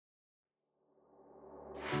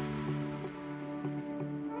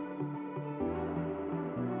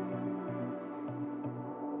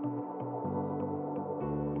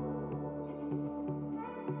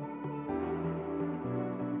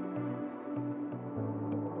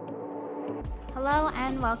Hello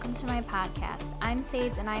and welcome to my podcast. I'm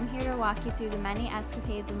Sades and I'm here to walk you through the many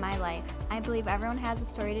escapades of my life. I believe everyone has a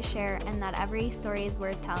story to share and that every story is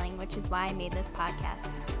worth telling, which is why I made this podcast.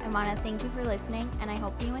 I want to thank you for listening and I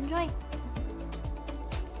hope you enjoy.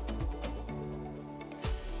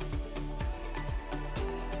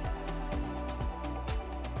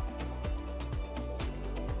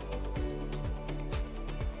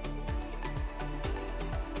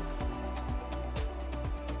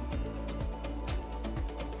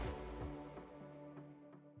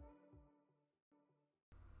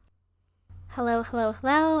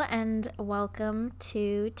 Hello, and welcome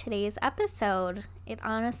to today's episode. It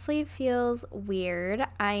honestly feels weird.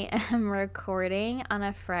 I am recording on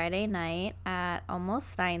a Friday night at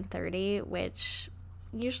almost 9:30, which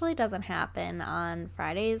usually doesn't happen on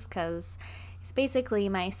Fridays because it's basically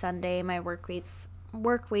my Sunday. My work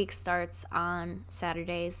week starts on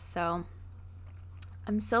Saturdays, so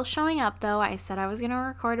I'm still showing up though. I said I was going to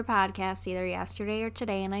record a podcast either yesterday or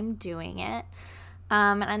today, and I'm doing it.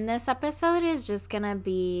 And this episode is just going to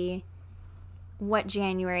be what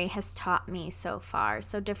January has taught me so far.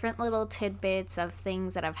 So different little tidbits of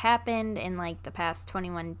things that have happened in like the past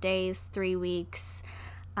 21 days, 3 weeks,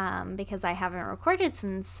 because I haven't recorded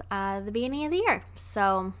since the beginning of the year.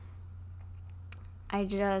 So I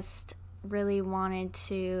just really wanted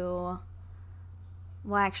to,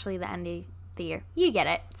 actually the end of the year. You get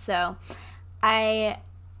it. So I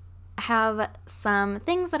have some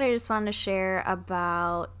things that I just wanted to share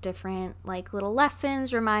about different like little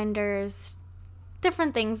lessons, reminders,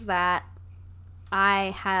 different things that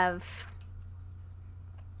I have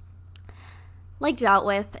like dealt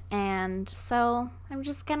with, and so I'm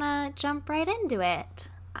just gonna jump right into it.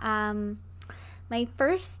 My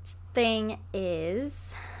first thing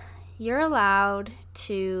is you're allowed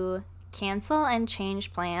to cancel and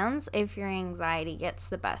change plans if your anxiety gets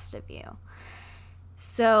the best of you.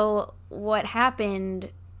 So what happened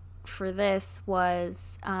for this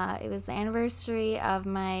was it was the anniversary of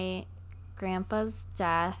my grandpa's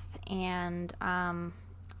death, and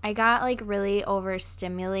I got like really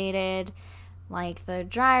overstimulated. Like the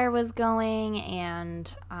dryer was going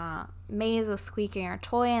and Maze was squeaking her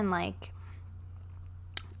toy, and like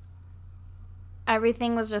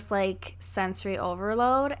everything was just like sensory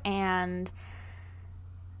overload, and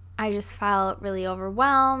I just felt really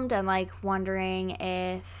overwhelmed and like wondering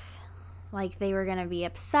if like they were going to be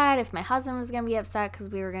upset, if my husband was going to be upset because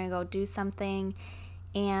we were going to go do something.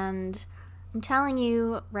 And I'm telling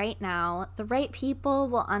you right now, the right people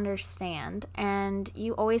will understand, and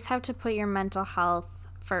you always have to put your mental health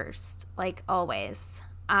first, like always.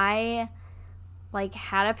 I like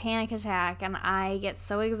had a panic attack and I get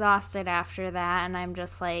so exhausted after that, and I'm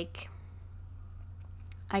just like,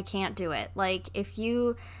 I can't do it. Like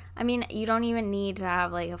you don't even need to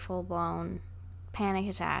have like a full-blown panic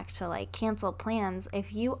attack to like cancel plans.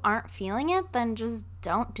 If you aren't feeling it, then just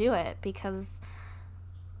don't do it, because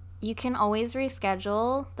you can always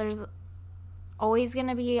reschedule. There's always going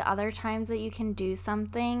to be other times that you can do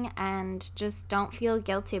something, and just don't feel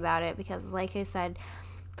guilty about it, because like I said,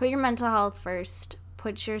 put your mental health first,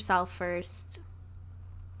 put yourself first.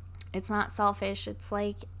 It's not selfish. It's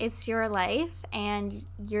like, it's your life, and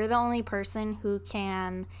you're the only person who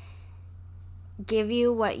can give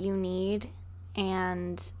you what you need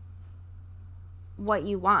and what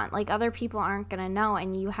you want. Like, other people aren't going to know,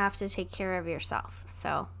 and you have to take care of yourself.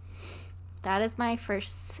 So that is my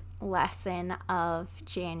first lesson of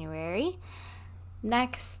January.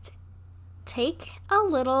 Next, take a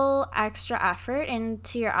little extra effort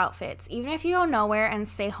into your outfits, even if you go nowhere and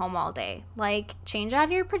stay home all day. Like, change out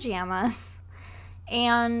of your pajamas,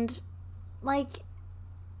 and like,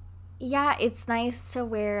 yeah, it's nice to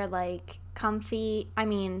wear like comfy,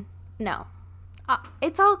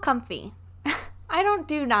 it's all comfy. I don't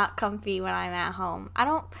do not comfy when I'm at home.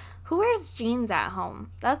 Who wears jeans at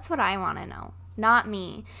home? That's what I want to know. Not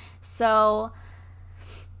me. So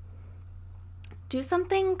do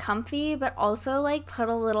something comfy, but also like put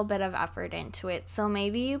a little bit of effort into it. So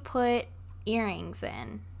maybe you put earrings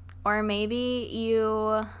in, or maybe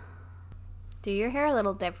you do your hair a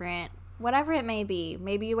little different, whatever it may be.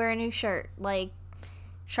 Maybe you wear a new shirt. Like,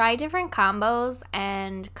 try different combos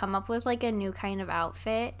and come up with like a new kind of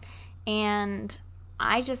outfit. And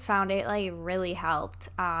I just found it like really helped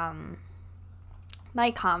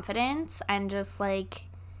my confidence, and just like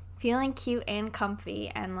feeling cute and comfy,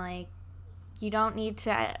 and like you don't need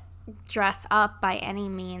to dress up by any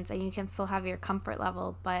means, and you can still have your comfort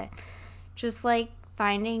level, but just like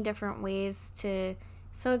finding different ways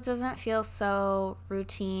so it doesn't feel so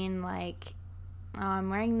routine, like, oh, I'm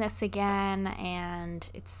wearing this again and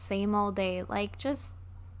it's the same old day. Like, just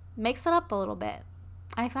mix it up a little bit.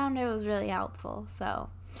 I found it was really helpful. So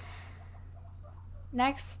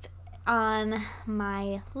next on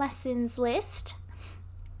my lessons list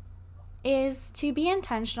is to be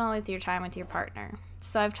intentional with your time with your partner.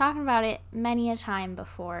 So I've talked about it many a time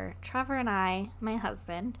before. Trevor and I, my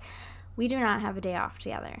husband, we do not have a day off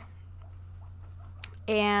together.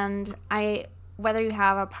 And whether you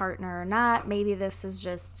have a partner or not, maybe this is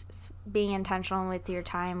just being intentional with your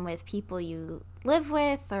time with people you live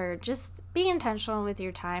with, or just being intentional with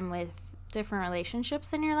your time with different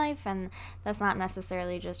relationships in your life. And that's not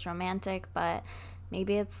necessarily just romantic, but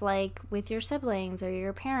maybe it's like with your siblings or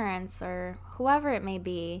your parents or whoever it may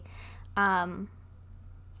be.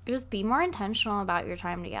 Just be more intentional about your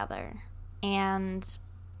time together. And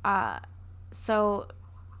so,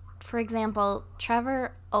 for example,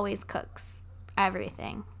 Trevor always cooks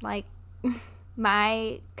everything. Like,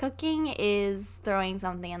 my cooking is throwing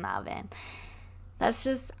something in the oven. That's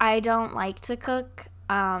just, I don't like to cook.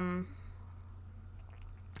 I'm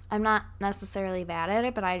not necessarily bad at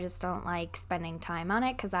it, but I just don't like spending time on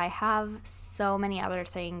it because I have so many other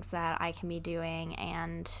things that I can be doing,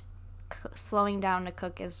 and slowing down to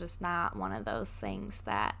cook is just not one of those things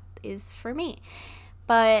that is for me.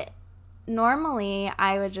 But normally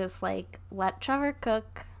I would just like let Trevor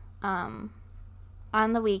cook on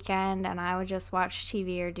the weekend, and I would just watch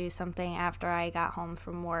TV or do something after I got home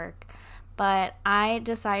from work. But I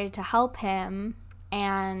decided to help him,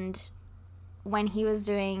 and when he was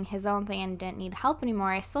doing his own thing and didn't need help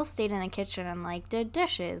anymore, I still stayed in the kitchen and like did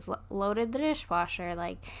dishes, loaded the dishwasher,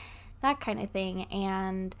 like that kind of thing.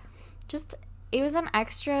 And just, it was an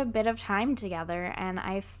extra bit of time together, and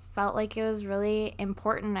I felt like it was really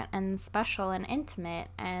important and special and intimate.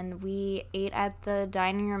 And we ate at the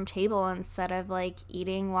dining room table instead of like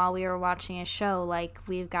eating while we were watching a show like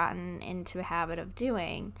we've gotten into a habit of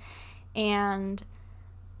doing. And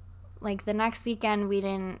like the next weekend we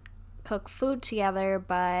didn't cook food together,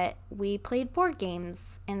 but we played board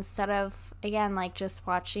games instead of, again, like just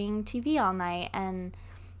watching TV all night. And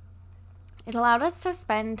it allowed us to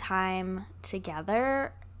spend time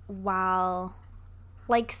together while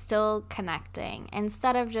like still connecting,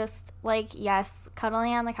 instead of just like, yes,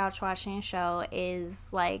 cuddling on the couch watching a show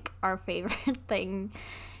is like our favorite thing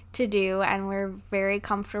to do, and we're very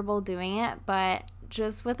comfortable doing it, but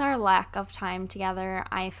just with our lack of time together,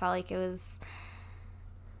 I felt like it was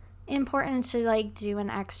important to like do an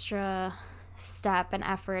extra step and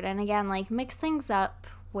effort, and again, like mix things up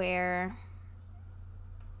where,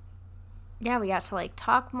 yeah, we got to like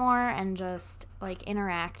talk more and just like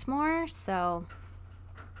interact more. So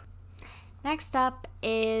next up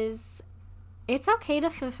is, it's okay to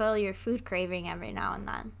fulfill your food craving every now and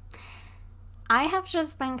then. I have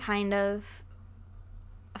just been kind of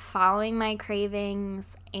following my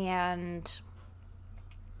cravings, and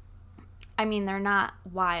I mean, they're not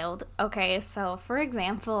wild. Okay, so for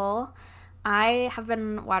example, I have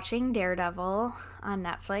been watching Daredevil on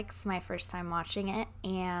Netflix, my first time watching it,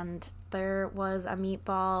 and there was a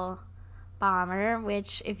meatball bomber,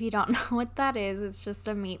 which if you don't know what that is, it's just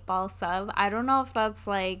a meatball sub. I don't know if that's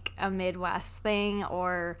like a Midwest thing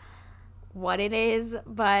or what it is,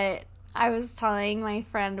 but I was telling my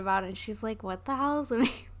friend about it, and she's like, what the hell is a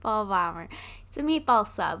meatball bomber? It's a meatball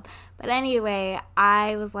sub. But anyway,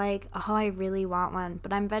 I was like, oh, I really want one,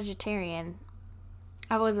 but I'm vegetarian.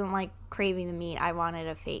 I wasn't like craving the meat. I wanted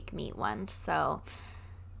a fake meat one. So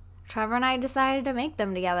Trevor and I decided to make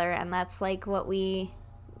them together, and that's like what we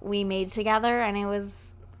made together. And it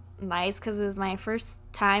was nice because it was my first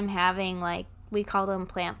time having, like, we called them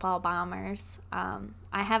plant ball bombers.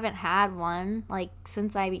 I haven't had one like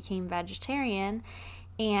since I became vegetarian,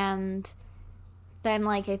 and then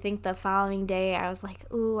like I think the following day I was like,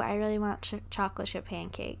 ooh, I really want chocolate chip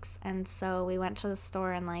pancakes, and so we went to the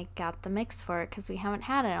store and like got the mix for it because we haven't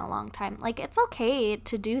had it in a long time. Like, it's okay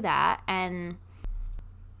to do that, and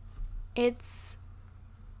it's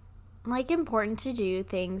like important to do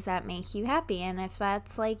things that make you happy, and if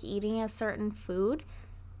that's like eating a certain food,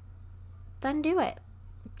 then do it.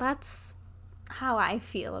 That's how I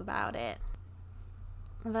feel about it.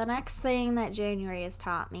 The next thing that January has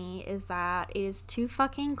taught me is that it is too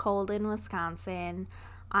fucking cold in Wisconsin.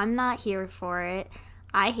 I'm not here for it.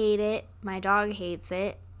 I hate it. My dog hates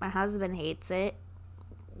it. My husband hates it.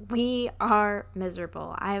 We are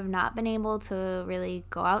miserable. I have not been able to really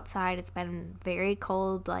go outside. It's been very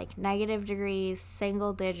cold, like negative degrees,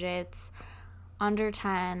 single digits, under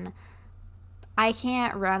 10. I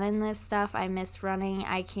can't run in this stuff. I miss running.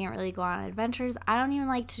 I can't really go on adventures. I don't even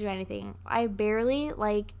like to do anything. I barely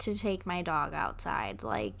like to take my dog outside.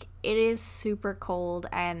 Like, it is super cold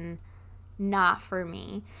and not for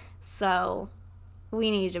me. So we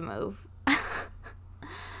need to move.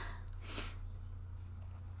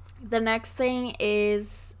 The next thing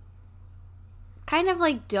is kind of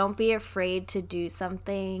like, don't be afraid to do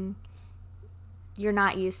something you're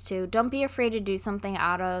not used to. Don't be afraid to do something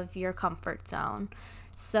out of your comfort zone.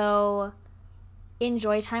 So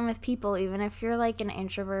enjoy time with people, even if you're like an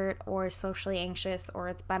introvert or socially anxious, or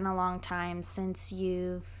it's been a long time since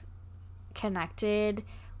you've connected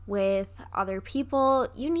with other people.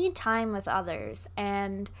 You need time with others.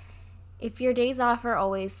 And if your days off are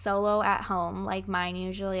always solo at home, like mine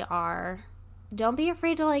usually are, don't be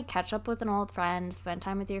afraid to like catch up with an old friend, spend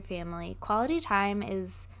time with your family. Quality time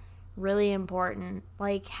is really important.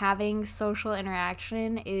 Like, having social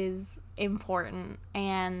interaction is important.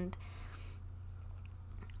 And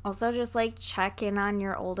also just like check in on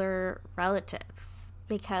your older relatives,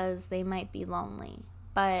 because they might be lonely.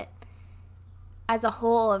 But as a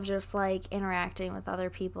whole of just like interacting with other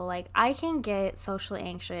people, like I can get socially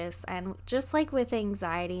anxious, and just like with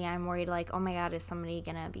anxiety, I'm worried like, oh my God, is somebody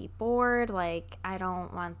gonna be bored? Like, I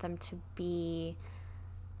don't want them to be,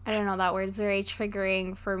 I don't know, that word's very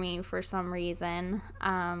triggering for me for some reason.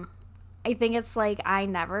 I think it's like I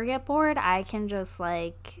never get bored. I can just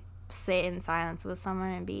like sit in silence with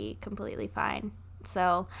someone and be completely fine.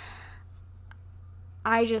 So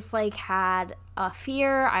I just like had a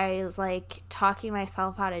fear. I was like talking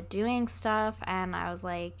myself out of doing stuff, and I was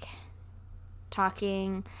like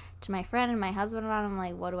talking to my friend and my husband about it. I'm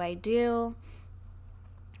like, what do I do?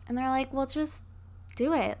 And they're like, well, just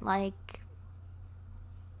do it. Like,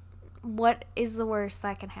 what is the worst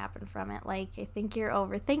that can happen from it? Like, I think you're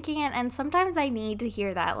overthinking it. And sometimes I need to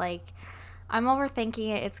hear that. Like, I'm overthinking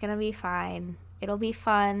it. It's going to be fine. It'll be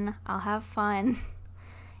fun. I'll have fun.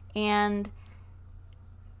 And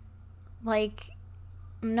like,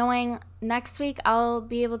 knowing next week I'll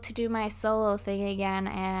be able to do my solo thing again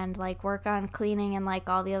and like work on cleaning and like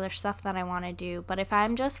all the other stuff that I want to do. But if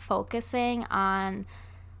I'm just focusing on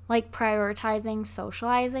like prioritizing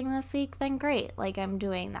socializing this week, then great. Like, I'm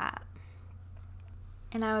doing that.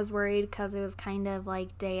 And I was worried because it was kind of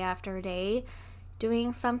like day after day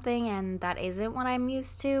doing something, and that isn't what I'm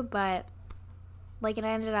used to. But like, it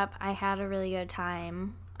ended up, I had a really good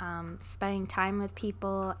time spending time with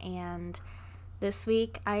people, and this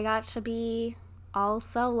week I got to be all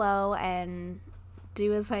solo and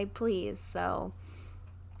do as I please. So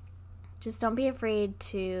just don't be afraid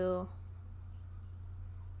to,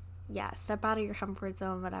 step out of your comfort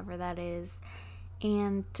zone, whatever that is,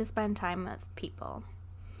 and to spend time with people.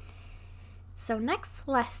 So next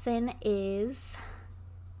lesson is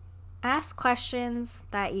ask questions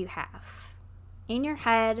that you have in your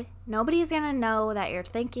head. Nobody's going to know that you're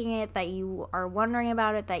thinking it, that you are wondering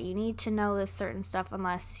about it, that you need to know this certain stuff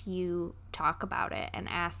unless you talk about it and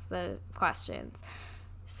ask the questions.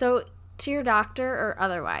 So to your doctor or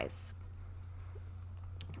otherwise.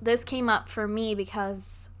 This came up for me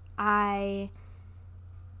because I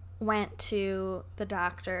went to the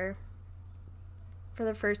doctor for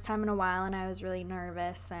the first time in a while, and I was really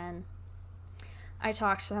nervous, and I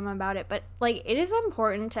talked to them about it. But like, it is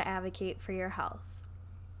important to advocate for your health,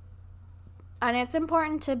 and it's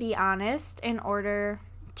important to be honest in order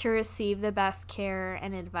to receive the best care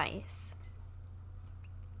and advice.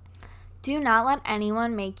 Do not let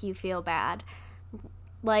anyone make you feel bad.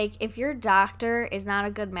 Like, if your doctor is not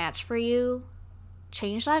a good match for you,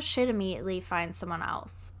 change that shit immediately. Find someone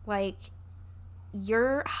else. Like,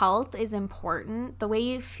 your health is important. The way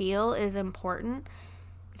you feel is important.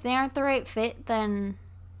 If they aren't the right fit, then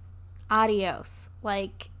adios.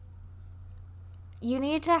 Like, you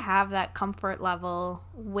need to have that comfort level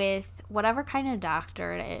with whatever kind of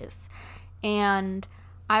doctor it is. And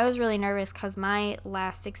I was really nervous because my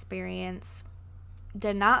last experience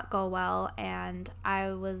did not go well, and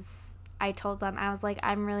I told them, I was like,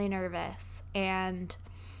 I'm really nervous. And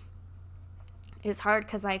it was hard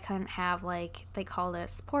because I couldn't have, like, they called it a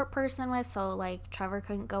support person with, so like Trevor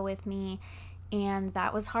couldn't go with me, and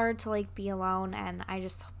that was hard to like be alone. And I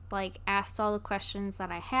just like asked all the questions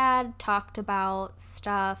that I had, talked about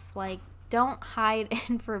stuff. Like, don't hide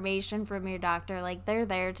information from your doctor. Like, they're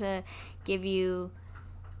there to give you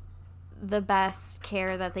the best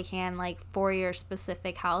care that they can, like, for your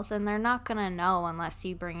specific health, and they're not gonna know unless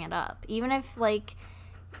you bring it up. Even if, like,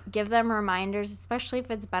 give them reminders, especially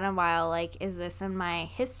if it's been a while, like, is this in my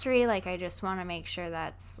history? Like, I just want to make sure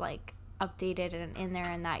that's like updated and in there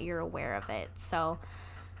and that you're aware of it. So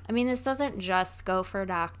I mean, this doesn't just go for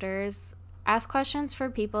doctors. Ask questions for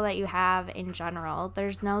people that you have in general.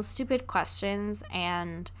 There's no stupid questions,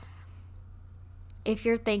 and if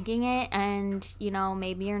you're thinking it and, you know,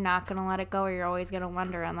 maybe you're not going to let it go, or you're always going to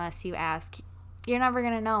wonder unless you ask, you're never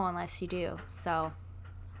going to know unless you do. So,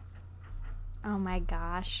 oh my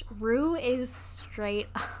gosh. Rue is straight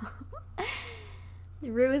up.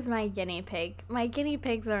 Rue is my guinea pig. My guinea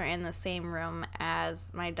pigs are in the same room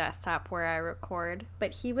as my desktop where I record,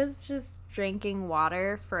 but he was just drinking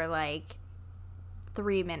water for like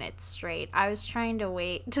 3 minutes straight. I was trying to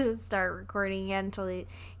wait to start recording again until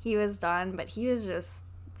he was done, but he was just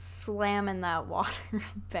slamming that water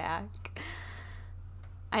back.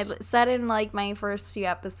 I said in like my first few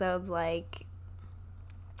episodes, like,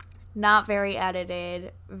 not very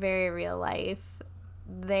edited, very real life.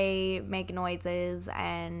 They make noises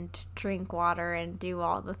and drink water and do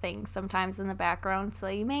all the things sometimes in the background, so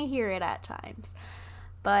you may hear it at times.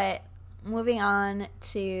 But moving on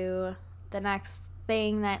to the next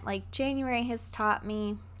thing that like January has taught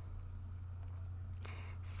me.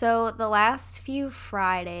 So the last few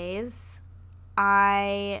Fridays,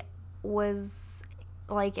 I was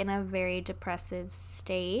like in a very depressive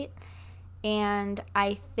state, and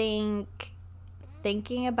I think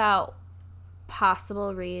thinking about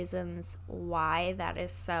possible reasons why that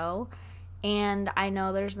is so, and I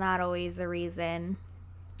know there's not always a reason.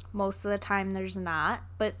 Most of the time there's not,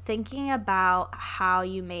 but thinking about how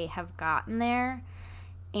you may have gotten there,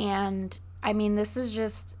 and I mean,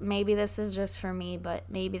 maybe this is just for me, but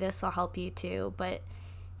maybe this will help you too. But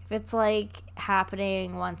if it's like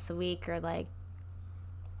happening once a week, or like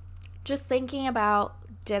just thinking about,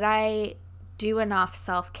 did I do enough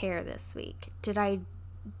self-care this week? Did I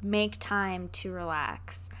make time to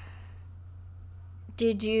relax?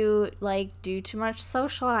 Did you like do too much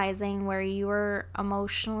socializing where you were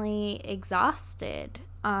emotionally exhausted?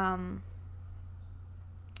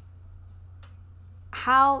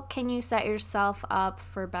 How can you set yourself up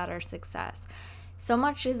for better success? So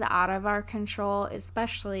much is out of our control,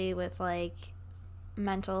 especially with like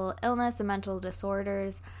mental illness and mental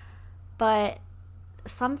disorders, but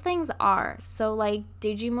some things are. So like,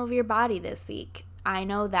 did you move your body this week? I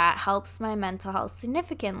know that helps my mental health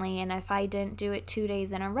significantly, and if I didn't do it 2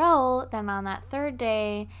 days in a row, then on that third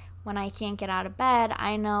day when I can't get out of bed,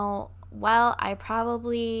 I know, well, I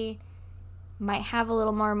probably might have a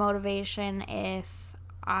little more motivation if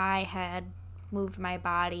I had moved my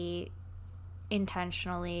body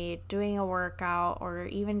intentionally, doing a workout or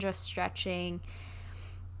even just stretching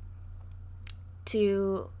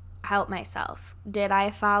to help myself. Did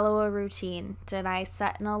I follow a routine? Did I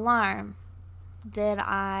set an alarm? Did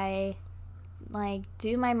I like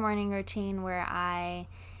do my morning routine where I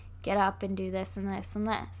get up and do this and this and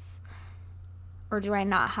this? Or do I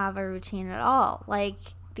not have a routine at all? Like,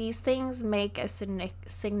 these things make a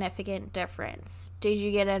significant difference. Did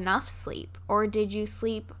you get enough sleep? Or did you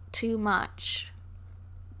sleep too much?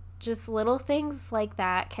 Just little things like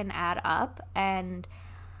that can add up. And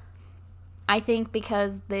I think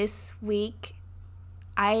because this week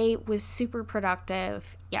I was super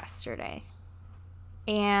productive yesterday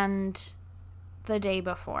and the day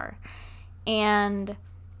before, and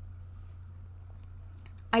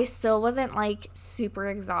I still wasn't like super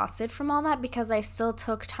exhausted from all that because I still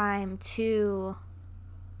took time to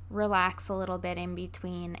relax a little bit in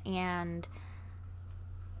between. And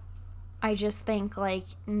I just think like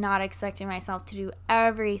not expecting myself to do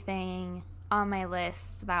everything on my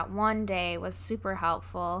list that one day was super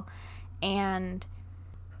helpful, and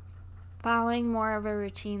following more of a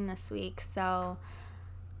routine this week. So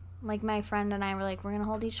like my friend and I were like, we're going to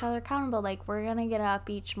hold each other accountable. Like, we're going to get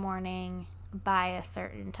up each morning by a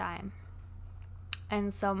certain time.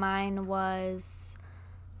 And so mine was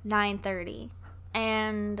 9:30.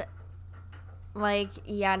 And like,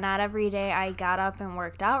 yeah, not every day I got up and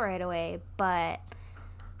worked out right away, but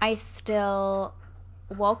I still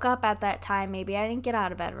woke up at that time. Maybe I didn't get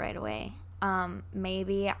out of bed right away.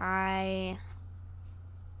 Maybe I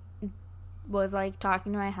was like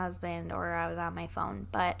talking to my husband, or I was on my phone,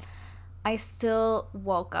 but I still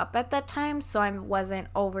woke up at that time, so I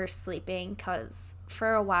wasn't oversleeping, because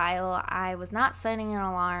for a while I was not setting an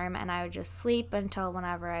alarm and I would just sleep until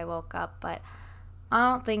whenever I woke up. But I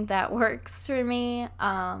don't think that works for me.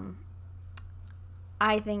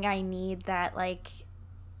 I think I need that like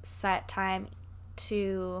set time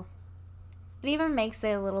to, it even makes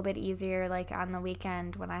it a little bit easier like on the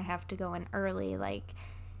weekend when I have to go in early, like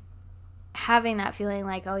having that feeling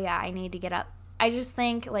like, oh yeah, I need to get up. I just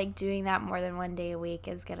think like doing that more than one day a week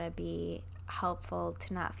is going to be helpful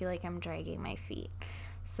to not feel like I'm dragging my feet.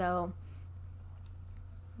 So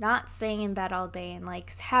not staying in bed all day and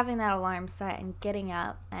like having that alarm set and getting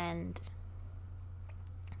up and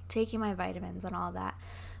taking my vitamins and all that,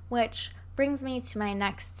 which brings me to my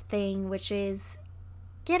next thing, which is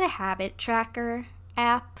get a habit tracker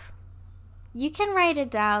app. you can write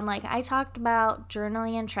it down. Like, I talked about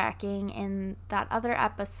journaling and tracking in that other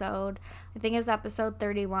episode. I think it was episode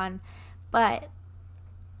 31. But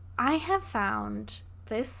I have found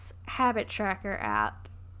this habit tracker app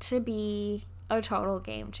to be a total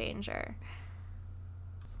game changer.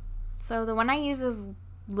 So the one I use is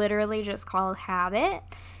literally just called Habit,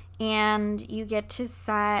 and you get to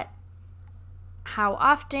set how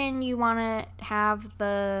often you want to have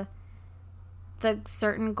the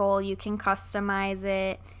certain goal. You can customize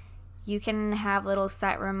it. You can have little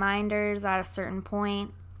set reminders at a certain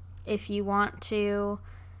point if you want to.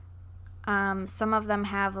 Some of them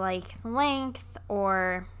have like length,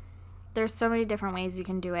 or there's so many different ways you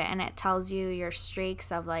can do it, and it tells you your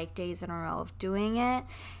streaks of like days in a row of doing it.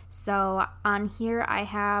 So on here I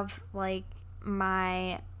have like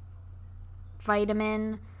my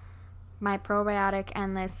vitamin, my probiotic,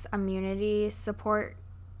 and this immunity support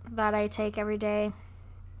that I take every day,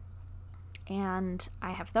 and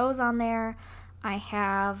I have those on there. I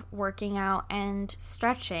have working out and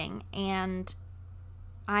stretching, and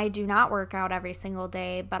I do not work out every single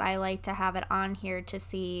day, but I like to have it on here to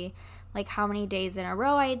see like how many days in a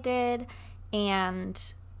row I did.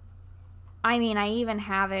 And I mean, I even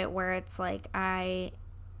have it where it's like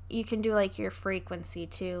you can do like your frequency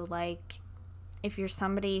too. Like if you're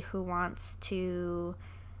somebody who wants to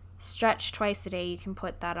stretch twice a day, you can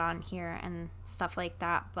put that on here and stuff like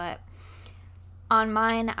that. But on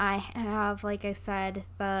mine, I have, like I said,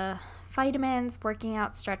 the vitamins, working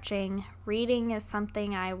out, stretching. Reading is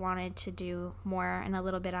something I wanted to do more, and a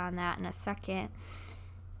little bit on that in a second.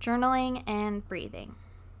 Journaling and breathing.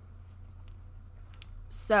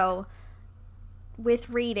 So with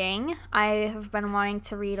reading, I have been wanting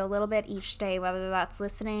to read a little bit each day, whether that's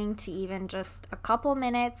listening to even just a couple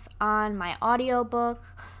minutes on my audiobook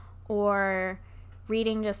or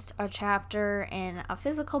reading just a chapter in a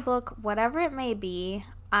physical book, whatever it may be.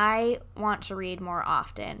 I want to read more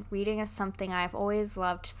often. Reading is something I've always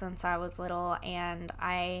loved since I was little, and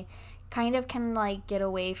I kind of can like get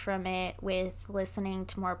away from it with listening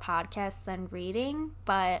to more podcasts than reading,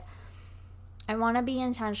 but I want to be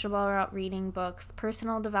intentional about reading books,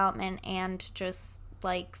 personal development, and just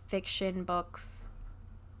like fiction books.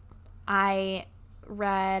 I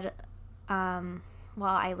read,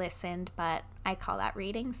 I listened, but I call that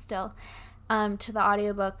reading still, to the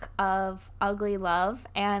audiobook of Ugly Love,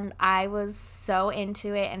 and I was so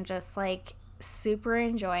into it and just like super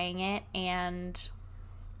enjoying it, and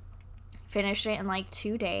finished it in like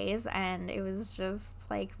 2 days, and it was just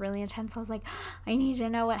like really intense. I was like, I need to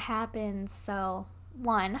know what happens. So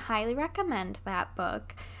one, highly recommend that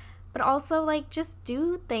book, but also like just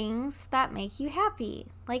do things that make you happy.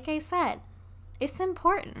 Like I said, it's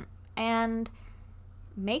important, and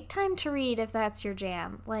make time to read if that's your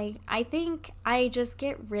jam. Like, I think I just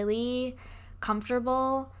get really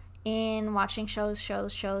comfortable in watching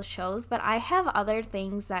shows, but I have other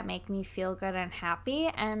things that make me feel good and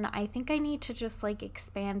happy, and I think I need to just like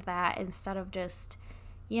expand that instead of just,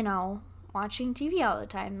 watching TV all the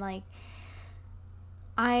time. Like,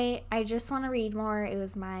 I just want to read more. It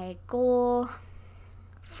was my goal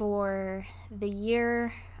for the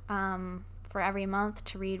year, for every month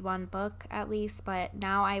to read one book at least, but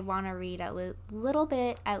now I want to read a little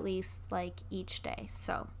bit at least like each day.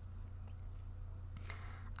 So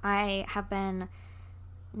I have been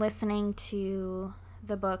listening to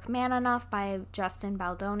the book Man Enough by Justin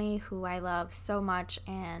Baldoni, who I love so much,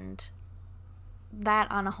 and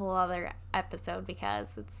that on a whole other episode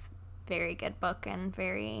because it's a very good book and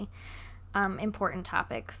very important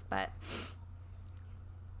topics. But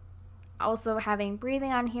also having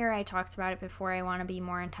breathing on here, I talked about it before. I want to be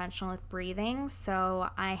more intentional with breathing, so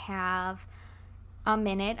I have a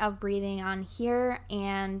minute of breathing on here,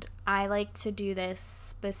 and I like to do this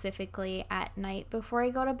specifically at night before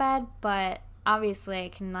I go to bed, but obviously I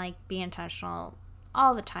can like be intentional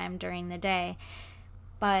all the time during the day.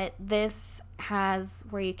 But this has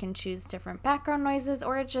where you can choose different background noises,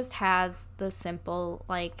 or it just has the simple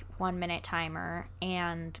like 1 minute timer,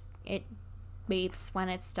 and it beeps when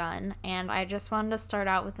it's done. And I just wanted to start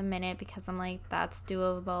out with a minute because I'm like, that's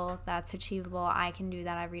doable, that's achievable, I can do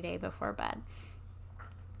that every day before bed.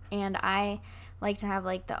 And I like to have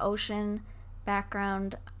like the ocean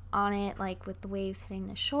background on it, like with the waves hitting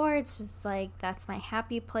the shore. It's just like, that's my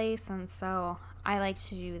happy place, and so I like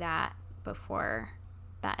to do that before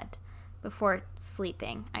bed, before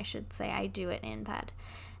sleeping, I should say. I do it in bed.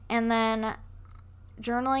 And then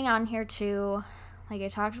journaling on here too. Like I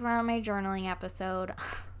talked about in my journaling episode.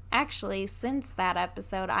 Actually, since that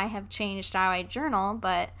episode, I have changed how I journal,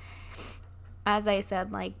 but as I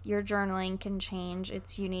said, like, your journaling can change.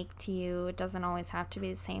 It's unique to you. It doesn't always have to be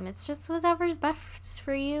the same. It's just whatever's best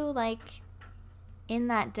for you, like, in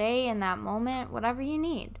that day, in that moment, whatever you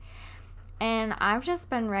need. And I've just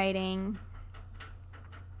been writing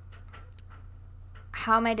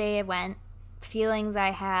how my day went, feelings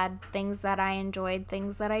I had, things that I enjoyed,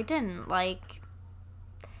 things that I didn't. Like,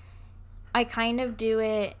 I kind of do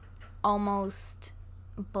it almost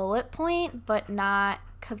bullet point, but not,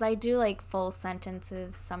 because I do like full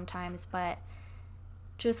sentences sometimes, but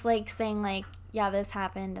just like saying like, yeah, this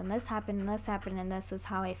happened and this happened and this happened and this is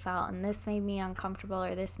how I felt and this made me uncomfortable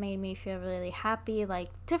or this made me feel really happy, like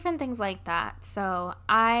different things like that. So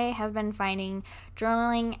I have been finding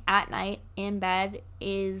journaling at night in bed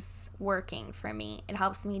is working for me. It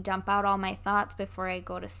helps me dump out all my thoughts before I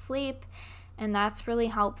go to sleep, and that's really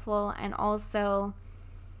helpful. And also,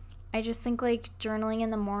 I just think like journaling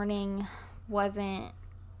in the morning wasn't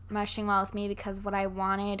meshing well with me, because what I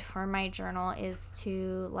wanted for my journal is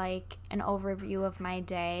to like an overview of my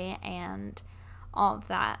day and all of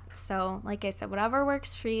that. So like I said, whatever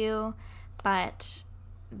works for you, but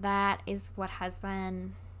that is what has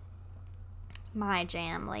been my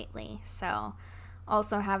jam lately. So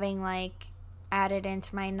also having like added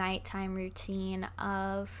into my nighttime routine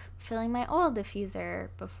of filling my oil diffuser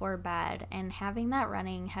before bed and having that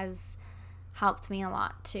running has helped me a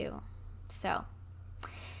lot too. So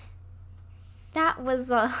that was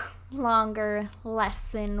a longer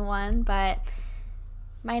lesson one, but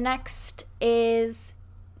my next is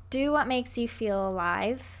do what makes you feel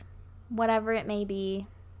alive, whatever it may be.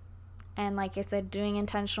 And like I said, doing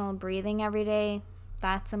intentional breathing every day,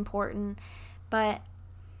 that's important. But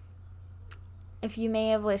if you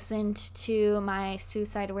may have listened to my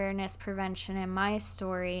suicide awareness prevention and my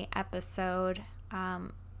story episode,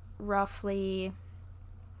 roughly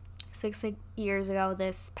 6 years ago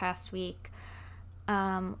this past week,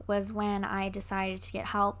 was when I decided to get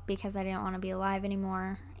help because I didn't want to be alive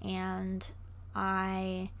anymore. And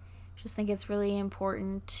I just think it's really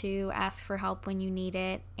important to ask for help when you need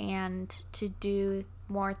it and to do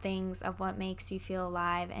more things of what makes you feel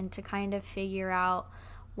alive and to kind of figure out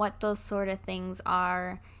what those sort of things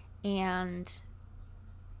are. And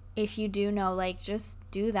if you do know, like, just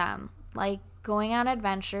do them. Like, going on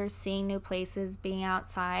adventures, seeing new places, being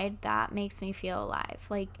outside, that makes me feel alive.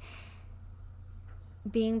 Like,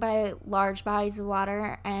 being by large bodies of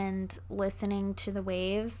water and listening to the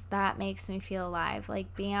waves, that makes me feel alive.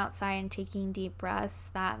 Like, being outside and taking deep breaths,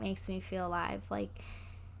 that makes me feel alive. Like,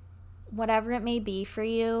 whatever it may be for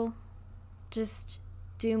you, just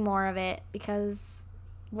do more of it, because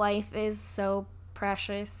life is so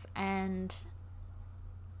precious and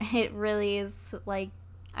it really is. Like,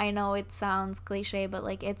 I know it sounds cliche, but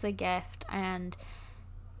like, it's a gift, and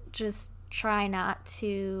just try not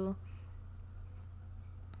to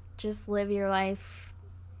just live your life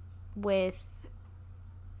with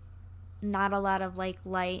not a lot of like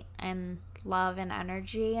light and love and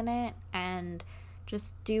energy in it, and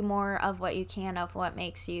just do more of what you can of what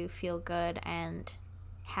makes you feel good and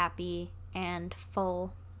happy and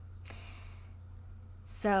full.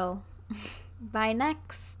 So my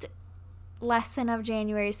next lesson of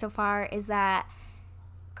January so far is that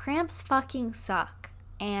cramps fucking suck,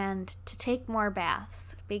 and to take more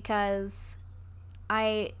baths, because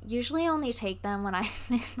I usually only take them when I'm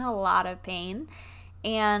in a lot of pain,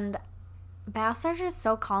 and baths are just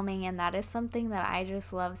so calming, and that is something that I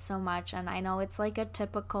just love so much. And I know it's like a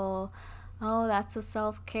typical, oh, that's a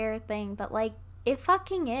self-care thing, but like, it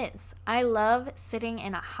fucking is. I love sitting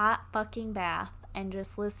in a hot fucking bath and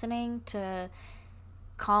just listening to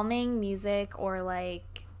calming music, or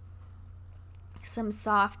like some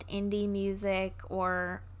soft indie music,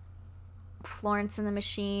 or Florence and the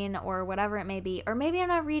Machine, or whatever it may be. Or maybe I'm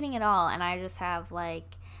not reading at all and I just have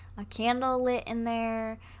like a candle lit in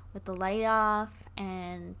there with the light off,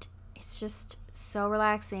 and it's just so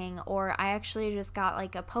relaxing. Or I actually just got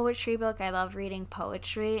like a poetry book. I love reading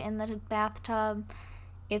poetry in the bathtub.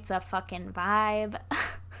 It's a fucking vibe.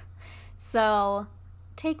 So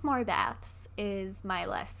take more baths is my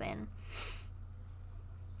lesson.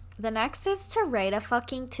 The next is to write a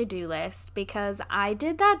fucking to-do list, because I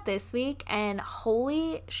did that this week and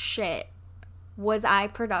holy shit was I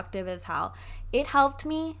productive as hell. It helped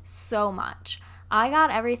me so much. I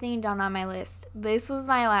got everything done on my list. This was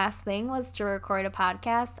my last thing, was to record a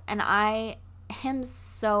podcast, and I am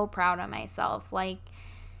so proud of myself. Like,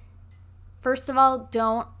 first of all,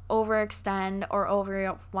 don't overextend or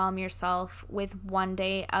overwhelm yourself with one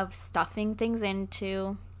day of stuffing things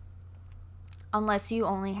into. Unless you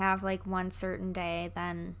only have like one certain day,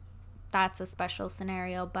 then that's a special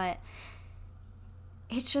scenario. But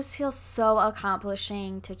it just feels so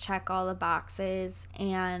accomplishing to check all the boxes,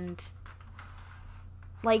 and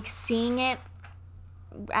like seeing it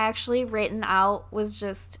actually written out was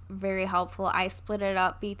just very helpful. I split it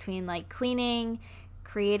up between like cleaning,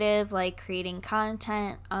 creative, like creating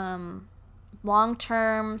content,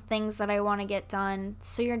 long-term things that I want to get done,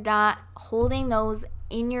 so you're not holding those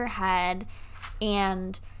in your head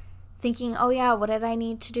and thinking, oh yeah, what did I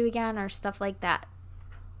need to do again, or stuff like that.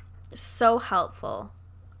 So helpful.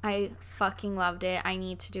 I fucking loved it. I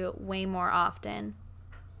need to do it way more often.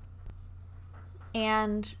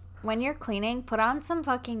 And when you're cleaning, put on some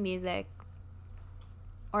fucking music,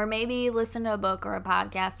 or maybe listen to a book or a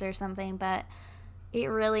podcast or something, but it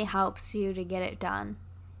really helps you to get it done.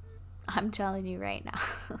 I'm telling you right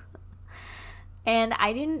now. And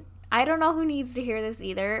I don't know who needs to hear this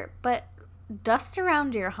either, but dust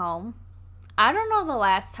around your home. I don't know the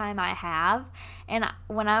last time I have. And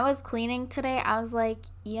when I was cleaning today, I was like,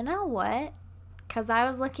 you know what? Because I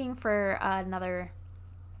was looking for another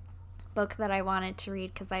book that I wanted to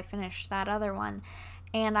read because I finished that other one.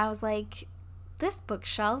 And I was like, this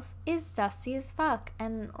bookshelf is dusty as fuck.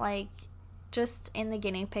 And like, just in the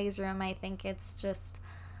guinea pigs room, I think it's just,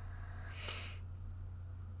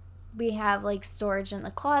 we have like storage in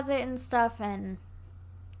the closet and stuff, and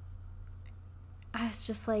I was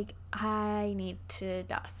just like, I need to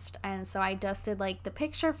dust. And so I dusted like the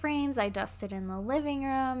picture frames, I dusted in the living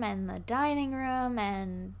room and the dining room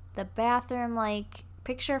and the bathroom like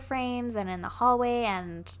picture frames, and in the hallway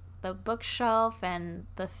and the bookshelf and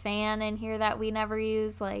the fan in here that we never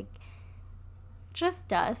use. Like, just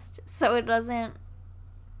dust so it doesn't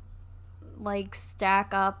like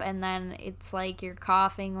stack up and then it's like you're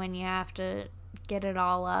coughing when you have to get it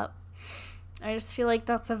all up. I just feel like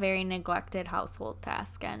that's a very neglected household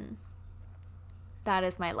task, and that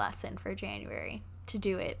is my lesson for January, to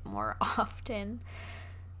do it more often.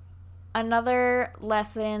 Another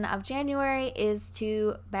lesson of January is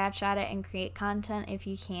to batch edit and create content if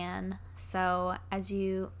you can. So, as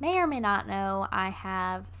you may or may not know, I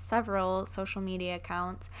have several social media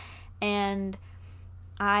accounts, and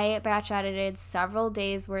I batch edited several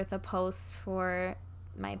days worth of posts for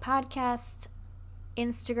my podcast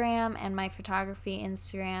Instagram and my photography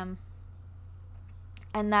Instagram.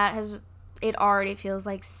 And it already feels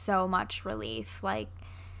like so much relief. Like,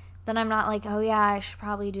 then I'm not like, oh yeah, I should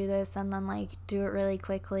probably do this, and then like do it really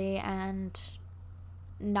quickly and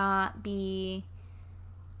not be,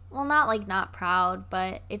 well, not like not proud,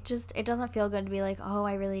 but it doesn't feel good to be like, oh,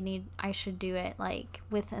 I should do it like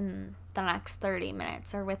within the next 30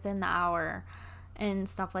 minutes or within the hour and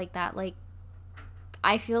stuff like that. Like,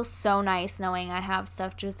 I feel so nice knowing I have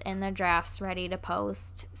stuff just in the drafts ready to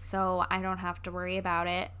post, so I don't have to worry about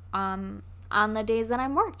it on the days that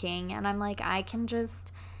I'm working, and I'm like, I can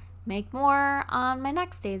just make more on my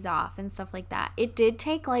next days off and stuff like that. It did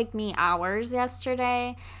take like me hours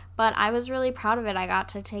yesterday, but I was really proud of it. I got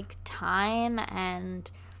to take time and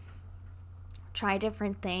try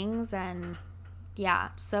different things, and yeah,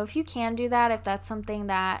 so if you can do that, if that's something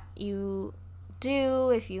that you do,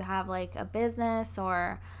 if you have like a business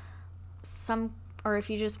or if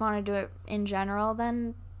you just want to do it in general,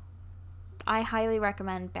 then I highly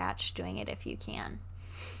recommend batch doing it if you can.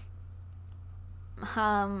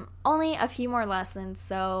 Only a few more lessons,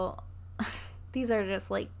 so these are just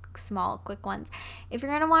like small, quick ones. If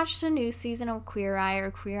you're gonna watch the new season of Queer Eye or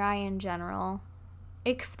Queer Eye in general,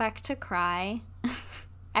 expect to cry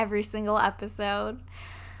every single episode.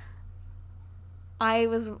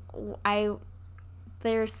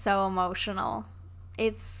 They're so emotional.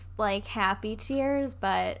 It's like happy tears,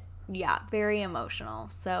 but yeah, very emotional.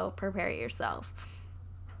 So prepare yourself.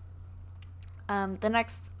 The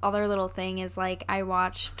next other little thing is like I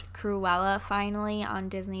watched Cruella finally on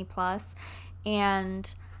Disney Plus,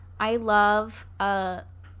 and I love a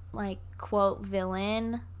like quote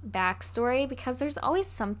villain backstory because there's always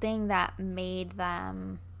something that made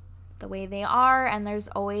them the way they are, and there's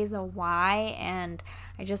always a why, and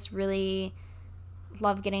I just really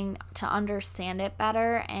love getting to understand it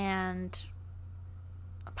better and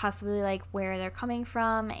possibly like where they're coming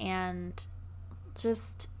from, and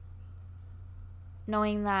just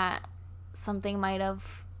knowing that something might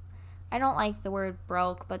have, I don't like the word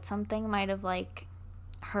broke, but something might have like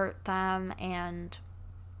hurt them, and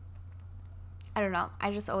I don't know.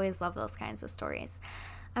 I just always love those kinds of stories.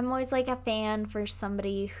 I'm always like a fan for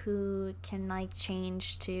somebody who can like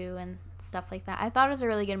change too and stuff like that. I thought it was a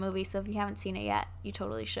really good movie, so if you haven't seen it yet, you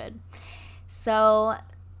totally should. So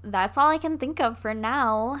that's all I can think of for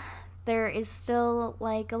now. There is still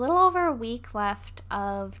like a little over a week left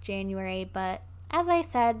of January, but as I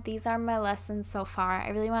said, these are my lessons so far. I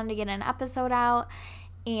really wanted to get an episode out,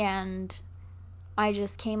 And I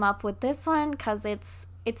just came up with this one because it's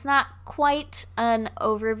not quite an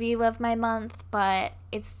overview of my month, but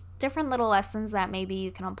it's different little lessons that maybe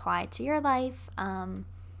you can apply to your life.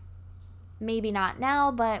 Maybe not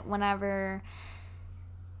now, but whenever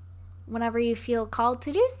you feel called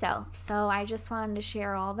to do so. So I just wanted to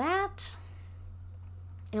share all that.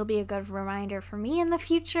 It'll be a good reminder for me in the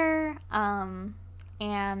future.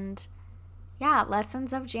 And yeah,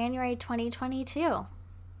 lessons of January 2022.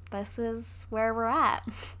 This is where we're at.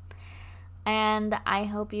 And I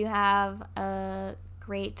hope you have a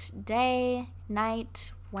great day,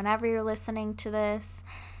 night, whenever you're listening to this.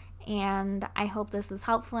 And I hope this was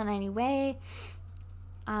helpful in any way.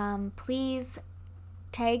 Please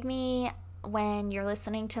tag me when you're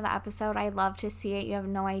listening to the episode. I love to see it. You have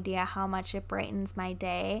no idea how much it brightens my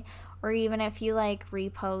day. Or even if you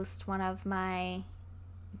repost one of my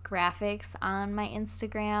graphics on my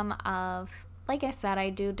Instagram of, like I said, I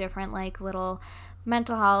do different little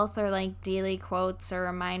mental health or daily quotes or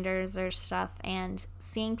reminders or stuff, and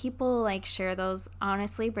seeing people share those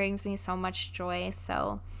honestly brings me so much joy.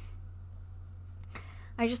 So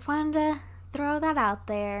I just wanted to throw that out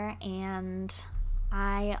there, and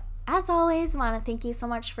I, as always, want to thank you so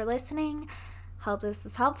much for listening. Hope this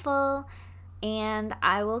was helpful, and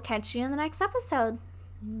I will catch you in the next episode.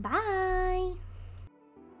 Bye!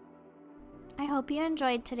 I hope you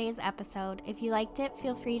enjoyed today's episode. If you liked it,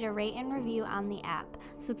 feel free to rate and review on the app.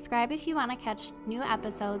 Subscribe if you want to catch new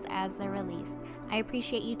episodes as they're released. I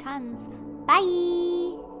appreciate you tons.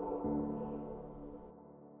 Bye!